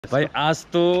भाई आज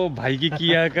तो भाई की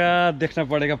किया का देखना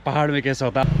पड़ेगा पहाड़ में कैसा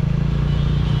होता।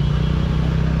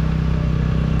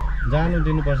 जानु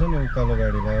दिनुपर्छ नि उकालो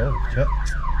गाडीलाई हो।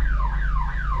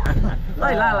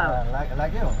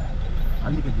 लाग्यो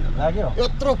लाग्यो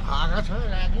यत्रो फागा छ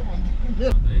लाग्यो।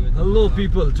 Hello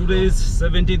people, today is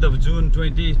 17th of June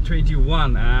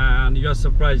 2021 and you are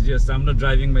surprised. Yes, I'm not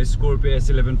driving my Scorpio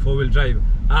S11 4-wheel drive.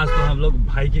 आज तो हम लोग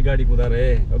भाई की गाड़ी कुदा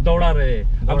रहे, दौड़ा रहे।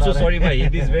 I'm so sorry भाई,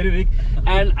 it is very big.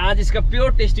 And आज इसका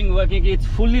pure testing हुआ क्योंकि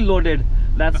it's fully loaded.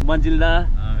 That's Manjilda,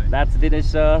 that's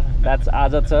Dinesh sir, that's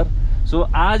Azad sir. So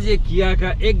आज ये किया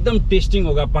का एकदम टेस्टिंग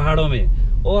होगा पहाड़ों में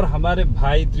और हमारे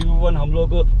भाई त्रिभुवन हम लोग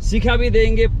को सिखा भी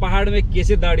देंगे पहाड़ में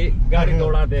कैसे गाड़ी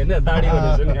दौड़ाते हैं ना, दाढ़ी होने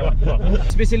से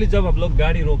स्पेशली जब हम लोग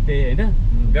गाड़ी रोकते हैं ना,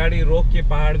 गाड़ी रोक के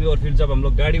पहाड़ में और फिर जब हम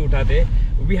लोग गाड़ी उठाते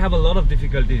हैं we have a lot of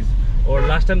difficulties. और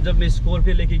लास्ट टाइम जब मैं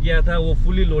स्कॉर्पियो लेके गया था वो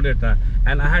फुली लोडेड था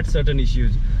and I had certain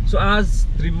issues. सो आज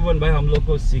त्रिभुवन भाई हम लोग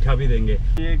को सिखा भी देंगे।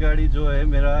 ये गाड़ी जो है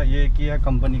मेरा ये किया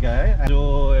कंपनी का है,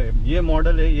 जो ये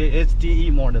मॉडल है ये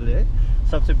HTE मॉडल है।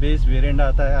 सबसे बेस वेरिएंट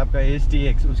आता है आपका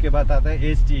HTX, उसके बाद आता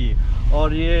है HTE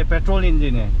और ये पेट्रोल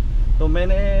इंजन है। तो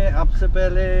मैंने आपसे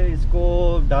पहले इसको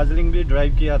दार्जिलिंग भी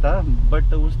ड्राइव किया था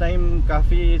बट उस टाइम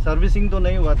काफ़ी सर्विसिंग तो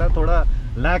नहीं हुआ था, थोड़ा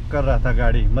लैग कर रहा था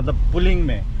गाड़ी, मतलब पुलिंग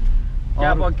में। क्या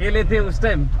आप अकेले थे उस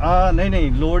टाइम?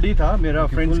 नहीं लोड ही था मेरा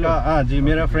फ्रेंड्स का। हाँ जी,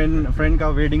 मेरा फ्रेंड का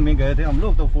वेडिंग में गए थे हम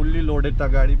लोग, तो फुल्ली लोडेड था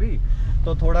गाड़ी भी,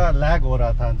 तो थोड़ा लैग हो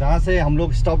रहा था। जहाँ से हम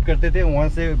लोग स्टॉप करते थे वहाँ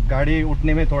से गाड़ी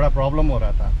उठने में थोड़ा प्रॉब्लम हो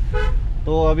रहा था।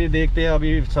 तो अभी देखते हैं,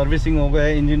 अभी सर्विसिंग हो गया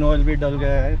है, इंजन ऑयल भी डल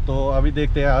गया है, तो अभी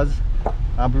देखते हैं आज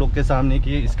आप लोग के सामने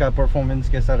कि इसका परफॉर्मेंस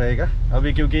कैसा रहेगा।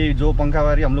 अभी क्योंकि जो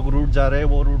पंखावारी हम लोग रूट जा रहे हैं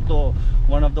वो रूट तो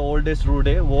one of the oldest root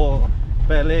है। वो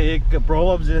पहले एक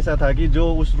प्रोवर्ब जैसा था कि जो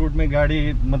उस रूट में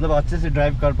गाड़ी मतलब अच्छे से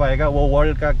ड्राइव कर पाएगा वो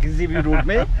वर्ल्ड का किसी भी रूट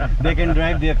में they can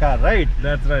drive there car, right?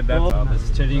 That's right. The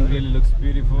steering really looks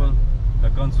beautiful. The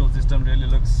console system really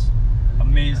looks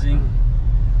amazing.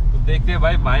 तो देखते हैं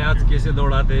भाई आज कैसे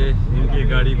दौड़ाते इनकी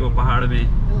गाड़ी को पहाड़ में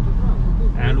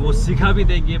एंड वो सिखा भी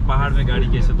देंगे पहाड़ में गाड़ी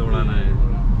कैसे दौड़ाना है।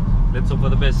 Let's hope for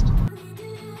the best.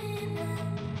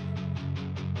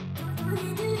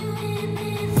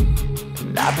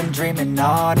 I've been dreaming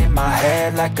on in my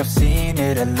head like I've seen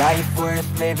it. A life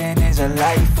worth living is a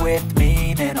life with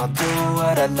meaning. I'll do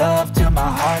what I love till my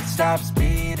heart stops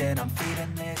beating. I'm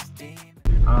feeding this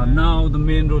demon. Now the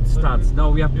main road starts. Now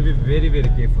we have to be very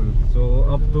careful. So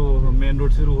अब तो main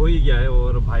road शुरू हो ही गया है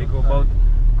और भाई को बहुत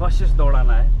cautious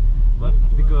दौड़ाना है, but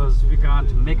because we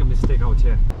can't make a mistake out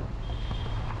here.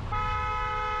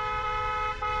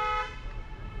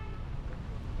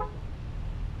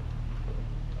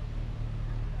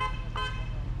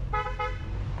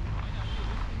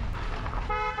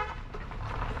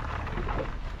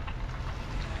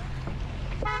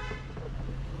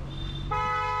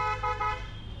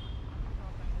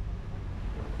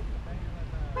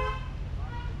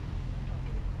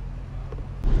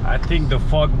 I think the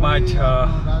fog might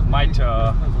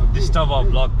disturb our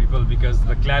vlog people because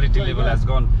the clarity level has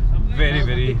gone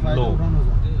very low.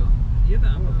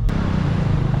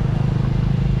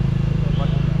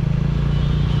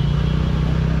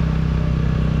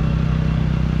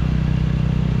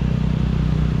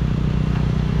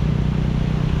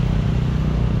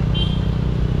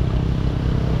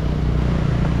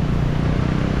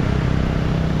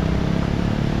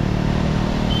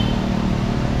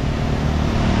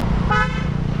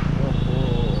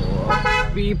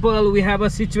 People, we have a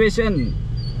situation.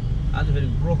 आज फिर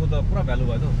bro को तो पूरा value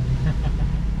भाई।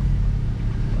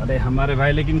 अरे हमारे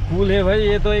भाई लेकिन कूल है भाई,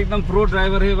 ये तो एकदम प्रो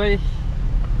ड्राइवर है भाई।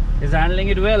 He's handling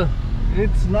it well.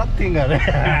 It's nothing अरे।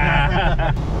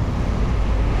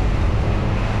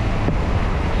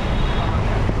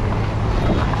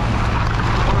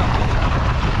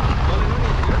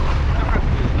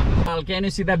 Can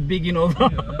you see that big we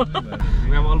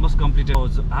have almost completed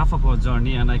half of our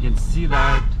journey and I can see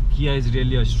that Kia is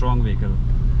really a strong vehicle.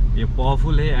 ये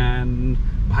powerful है and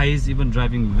भाई is even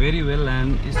driving very well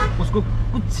and उसको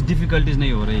कुछ difficulties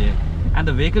नहीं हो रही है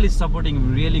and the vehicle is supporting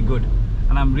him really good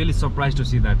and I'm really surprised to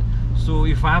see that. So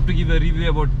if I have to give a review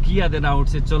about Kia then I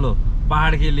would say चलो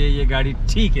पहाड़ के लिए ये गाड़ी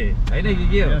ठीक है ना?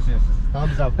 Yes.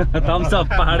 Thumbs up. Thumbs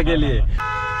up पहाड़ के लिए।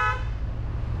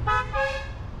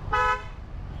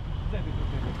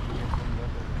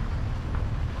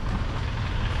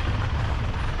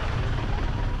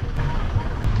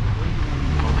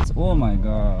 Oh my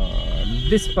god,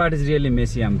 this part is really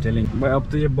messy, I'm telling you. अब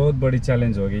तो ये बहुत बड़ी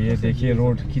चैलेंज हो गई। ये देखिए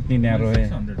रोड कितनी नैरो है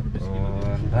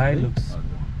और भाई looks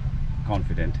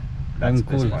confident. That's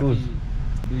cool.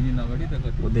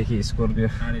 वो देखिए स्कॉर्पियो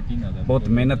बहुत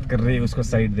मेहनत कर रही है उसको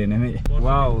साइड देने में।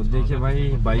 वाह देखिए भाई,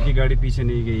 बाइक की गाड़ी पीछे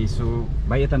नहीं गई। सो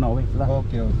भाई इतना हो गई।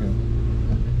 Okay okay.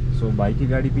 सो बाइक की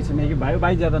गाड़ी पीछे नहीं गई भाई।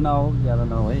 भाई ज़्यादा ना हो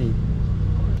भाई।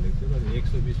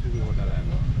 120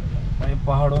 भाई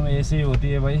पहाड़ों में ऐसे ही होती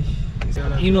है भाई।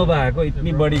 इनोवा है को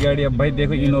इतनी बड़ी गाड़ी, अब भाई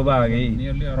देखो इनोवा आ गई।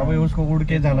 अब उसको उड़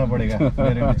के जाना पड़ेगा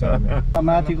मेरे विचार में।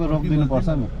 माथि को रोकिदिनु पर्छ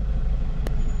नि।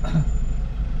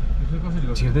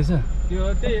 छिर्दैछ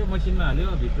त्यो मसिनमा हाल्यो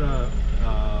भित्र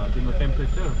तिम्रो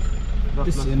temperature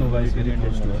This Innova is very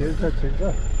close to us. छिर्छ।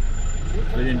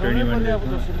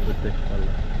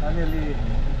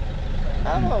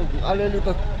 अलिअलि त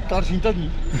तर्सिन्छ नि।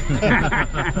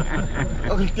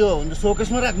 अब त्यो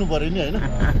सोकेसमा राख्नु पर्यो नि होइन।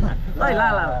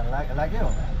 लाग्यो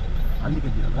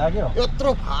अलिकति लाग्यो।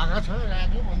 यत्रो फागा छ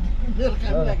लाग्यो भन्दै मेरो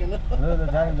काम लागेन।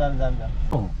 जान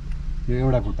यो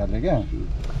एउटा खुट्टाले क्या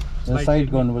साइड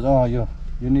गर्नुपर्छ। यो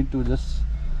you need to just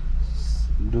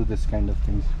do this kind of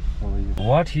things.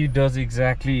 What he does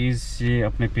exactly is ये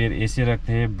अपने पैर ऐसे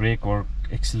रखते हैं ब्रेक और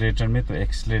एक्सीलरेटर में, तो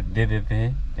एक्सीलरेट दे देते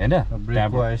हैं, है ना?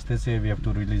 ब्रेक को आहिस्ते से we have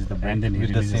to release the brake and then he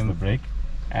with the releases same the brake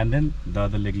and then the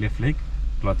other leg left leg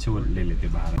clutch से वो ले लेते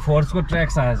हैं बाहर। फोर्स को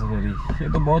ट्रैक्स आया सवेरी। ये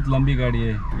तो बहुत लंबी गाड़ी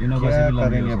है, इनोवा से भी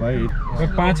लंबी है भाई।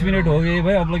 5 मिनट हो गए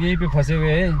भाई, अब लोग यहीं पे फंसे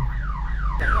हुए हैं।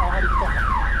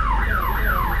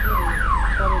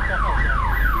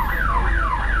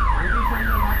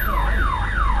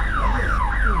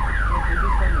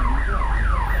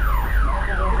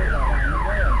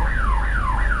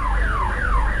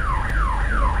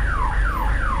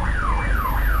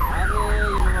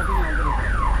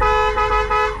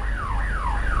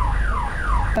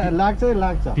 लाग्छ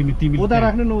उता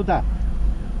राख्नु न,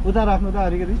 उता राख्नु त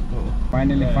अलिकति।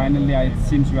 Finally, it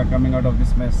seems we are coming out of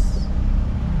this mess.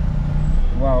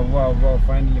 Wow,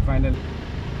 finally.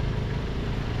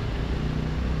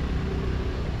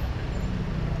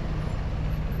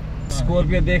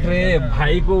 Scorpio देख रहे हैं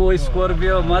भाई को, वो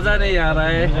स्कॉर्पियो मजा नहीं आ रहा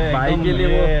है भाई के लिए।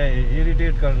 वो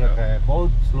इरिटेट कर रखा है,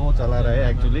 बहुत स्लो चला रहा है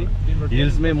एक्चुअली।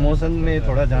 हिल्स में मोशन में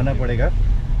थोड़ा जाना पड़ेगा।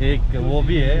 एक वो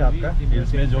भी है आपका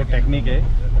हिल्स में जो टेक्निक है,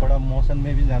 थोड़ा मोशन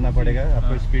में भी जाना पड़ेगा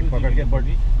आपको स्पीड पकड़ के। बट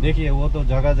देखिए वो तो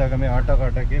जगह में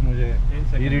अटक के मुझे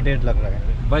इरिटेट लग रहा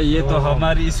है भाई। ये तो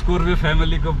हमारी स्कॉर्पियो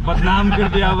फैमिली को बदनाम कर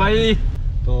दिया भाई।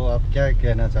 तो आप क्या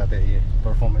कहना चाहते हैं ये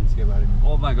परफॉर्मेंस के बारे में?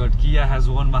 ओह माय गॉड, किया has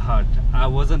won my heart.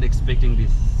 I wasn't expecting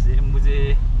this.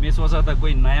 मैं सोचा था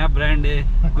कोई नया ब्रांड है,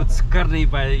 कुछ कर नहीं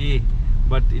पाएगी,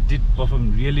 but it did perform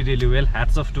really well.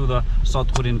 Hats off to the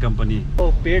south Korean company.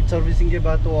 तो पेड सर्विसिंग के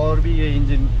बाद तो और भी ये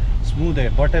इंजन स्मूथ है,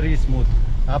 बटरी स्मूथ।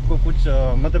 आपको कुछ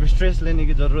मतलब स्ट्रेस लेने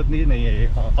की ज़रूरत नहीं है।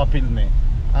 अपहिल में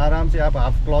आराम से आप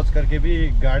हाफ क्लच करके भी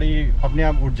गाड़ी अपने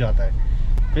आप उठ जाता है।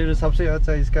 फिर सबसे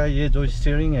अच्छा इसका ये जो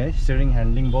स्टीयरिंग है, स्टीयरिंग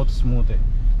हैंडलिंग बहुत स्मूथ है।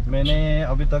 मैंने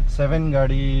अभी तक 7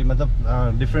 गाड़ी मतलब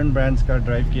डिफरेंट ब्रांड्स का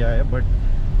ड्राइव किया है, बट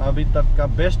अभी तक का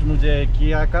बेस्ट मुझे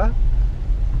किया का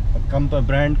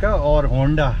ब्रांड का और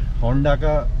होंडा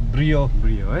का ब्रियो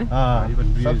है। हाँ,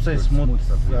 सबसे स्मूथ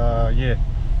ये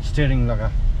स्टीयरिंग लगा।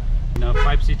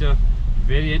 5-seater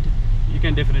variant, you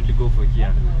can definitely go for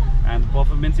Kia, and the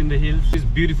performance in the hills is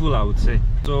beautiful, I would say.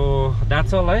 So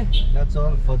that's all, That's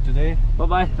all for today.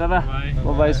 Bye Dada.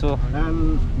 Bye. So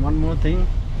and one more thing,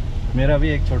 मेरा भी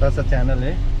एक छोटा सा channel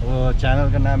है। वो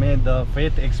channel का नाम है द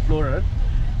फेथ एक्सप्लोरर।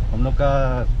 हम लोग का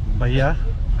भैया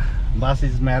बास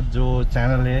इज मैथ जो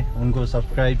चैनल है उनको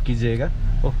सब्सक्राइब कीजिएगा।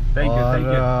 Thank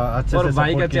you. अच्छे और से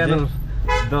भाई का support कीजिए। चैनल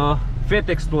द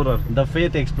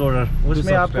फेथ एक्सप्लोरर,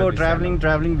 उसमें आपको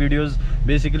ट्रैवलिंग वीडियोस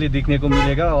बेसिकली दिखने को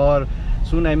मिलेगा। और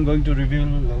सून I am going to review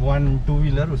 1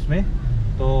 2-wheeler उसमें,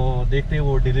 तो देखते हैं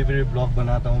वो डिलीवरी ब्लॉग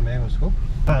बनाता हूँ मैं उसको।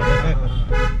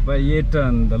 भाई ये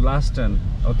turn, the last turn.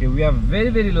 Okay, we are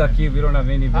very lucky, we don't have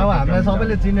any. अब हामीलाई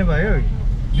सबैले चिन्ने भयो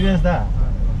विदेश दा,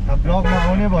 अब ब्लगमा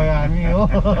आउने भयो हामी हो।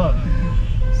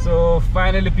 So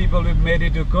finally people, we've made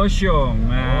it to Kaohsiung,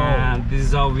 and this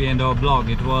is how we end our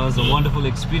vlog. It was a wonderful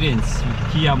experience with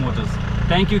Kia Motors.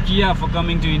 Thank you Kia for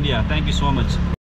coming to India. Thank you so much.